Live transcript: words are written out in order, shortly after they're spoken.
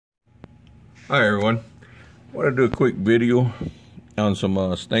Hi everyone, I want to do a quick video on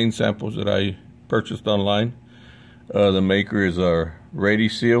some stain samples that I purchased online. The maker is Red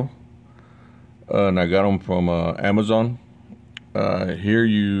Cedar, and I got them from Amazon. Here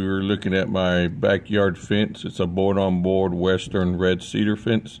you're looking at my backyard fence. It's a board-on-board Western Red Cedar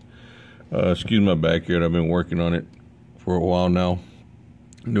fence. Excuse my backyard, I've been working on it for a while now,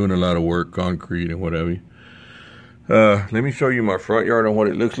 doing a lot of work, concrete and whatever. Let me show you my front yard and what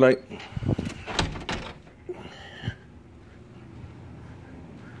it looks like.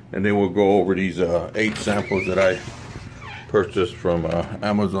 And then we'll go over these 8 samples that I purchased from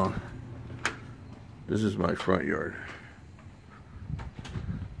Amazon. This is my front yard.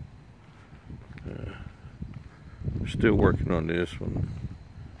 I'm still working on this one.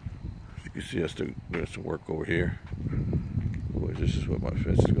 As you can see, I still doing some work over here. Boy, this is what my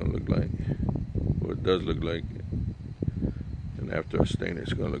fence is going to look like. Well, it does look like. And after I stain it,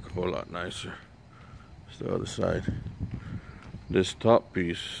 it's going to look a whole lot nicer. It's the other side. This top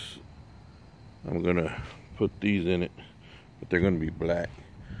piece, I'm gonna put these in it, but they're gonna be black.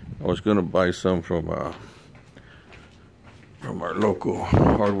 I was gonna buy some from our local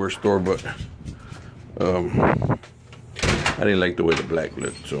hardware store, but I didn't like the way the black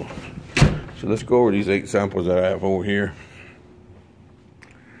looked. So let's go over these 8 samples that I have over here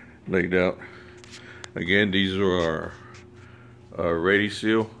laid out. Again, these are our Red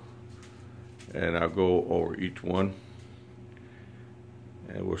Cedar, and I'll go over each one.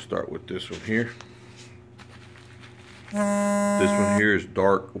 And we'll start with this one here. This one here is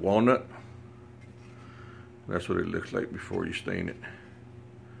dark walnut. That's what it looks like before you stain it.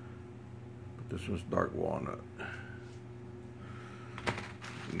 But this one's dark walnut.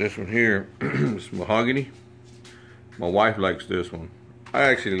 This one here is mahogany. My wife likes this one. I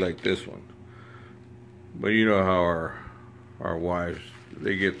actually like this one. But you know how our wives,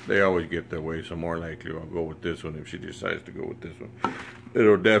 they always get their way, so more likely I'll go with this one if she decides to go with this one.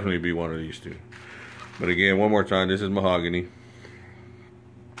 It'll definitely be one of these two. But again, one more time, this is mahogany.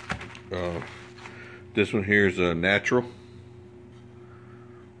 This one here is a natural.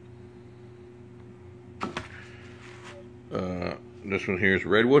 This one here is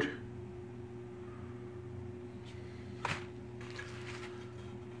redwood.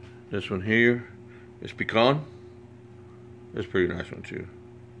 This one here is pecan. It's a pretty nice one too.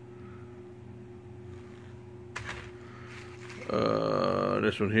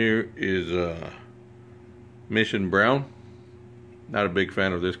 This one here is Mission Brown. Not a big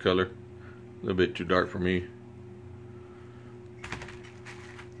fan of this color. A little bit too dark for me.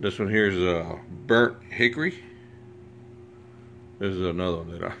 This one here is Burnt Hickory. This is another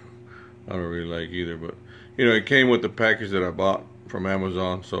one that I don't really like either, but you know, it came with the package that I bought from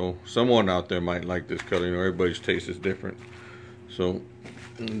Amazon, so someone out there might like this color. You know, everybody's taste is different. So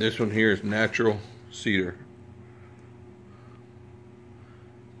this one here is Natural Cedar.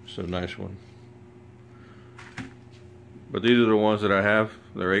 It's a nice one. But these are the ones that I have.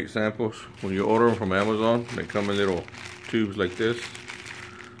 They're 8 samples. When you order them from Amazon, they come in little tubes like this.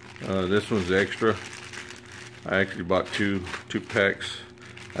 This one's extra. I actually bought two packs.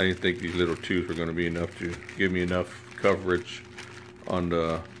 I didn't think these little tubes were going to be enough to give me enough coverage on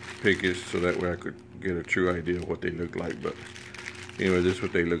the pickets, so that way I could get a true idea of what they look like. But anyway, this is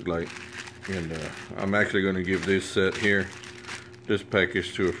what they look like. And I'm actually going to give this set here, this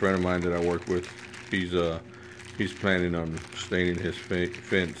package, to a friend of mine that I work with. He's planning on staining his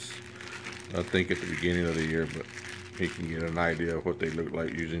fence, I think at the beginning of the year, but he can get an idea of what they look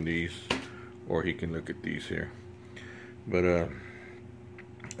like using these, or he can look at these here. But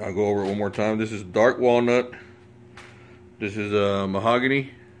I'll go over it one more time. This is dark walnut. This is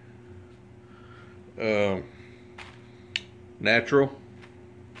mahogany, natural,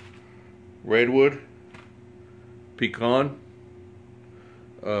 redwood, pecan,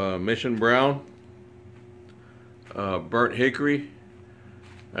 Mission Brown, Burnt Hickory,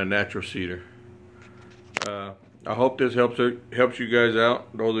 and Natural Cedar. I hope this helps you guys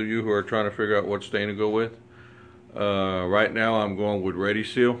out, those of you who are trying to figure out what stain to go with. Right now I'm going with Red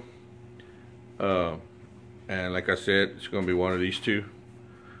Cedar, and like I said, it's going to be one of these two.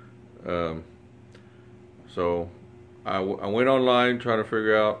 So I went online trying to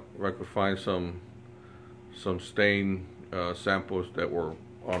figure out if I could find some stain samples that were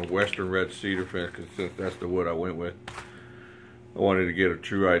on Western Red Cedar fence, because since that's the wood I went with, I wanted to get a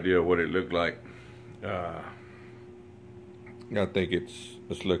true idea of what it looked like. I think it's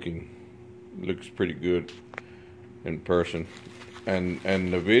looks pretty good in person, and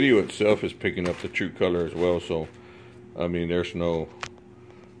the video itself is picking up the true color as well. So I mean, there's no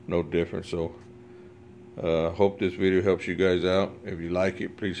difference. So hope this video helps you guys out. If you like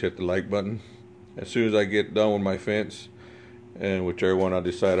it, please hit the like button. as soon as I get done with my fence, and whichever one I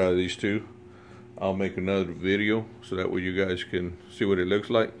decide out of these two, I'll make another video so that way you guys can see what it looks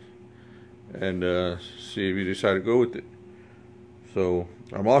like and see if you decide to go with it. So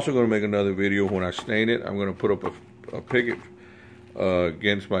I'm also going to make another video when I stain it. I'm going to put up a picket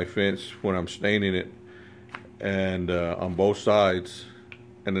against my fence when I'm staining it, and on both sides,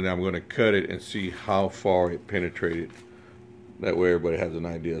 and then I'm going to cut it and see how far it penetrated. That way everybody has an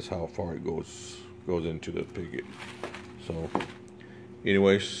idea as how far it goes into the picket. So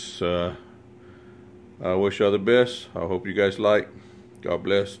anyways, I wish you all the best. I hope you guys like. God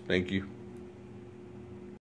bless. Thank you.